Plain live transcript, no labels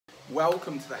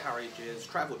Welcome to the Harry Jez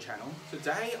Travel Channel.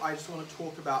 Today I just want to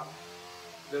talk about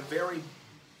the very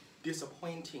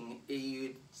disappointing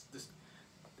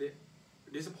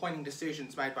disappointing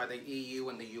decisions made by the EU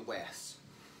and the US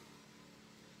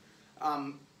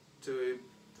to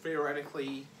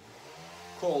theoretically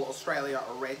call Australia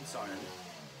a red zone,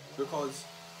 because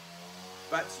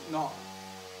that's not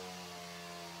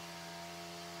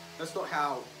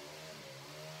how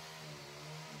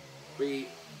we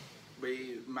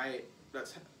made,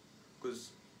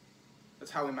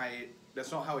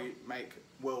 that's not how you make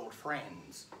world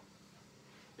friends.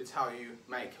 It's how you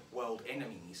make world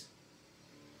enemies.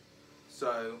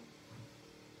 So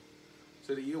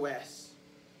the US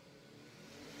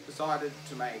decided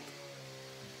to make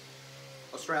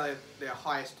Australia their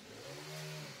highest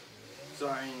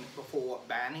zone before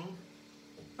banning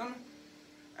them,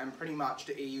 and pretty much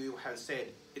the EU has said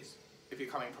it's, if you're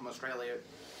coming from Australia,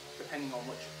 depending on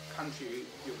which country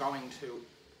you're going to,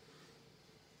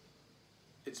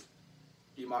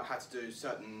 you might have to do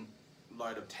certain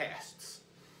load of tests.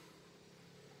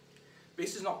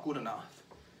 This is not good enough.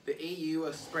 The EU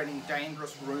are spreading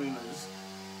dangerous rumours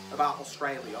about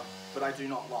Australia that I do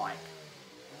not like.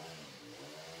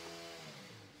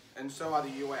 And so are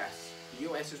the US.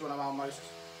 The US is one of our most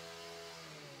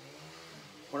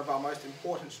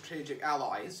important strategic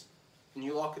allies, and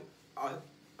you lock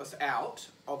us out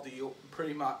of the,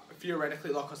 pretty much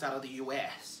theoretically lock us out of the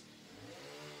US.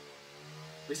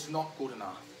 This is not good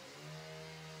enough.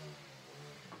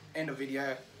 End of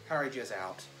video. Harry Jez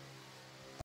out.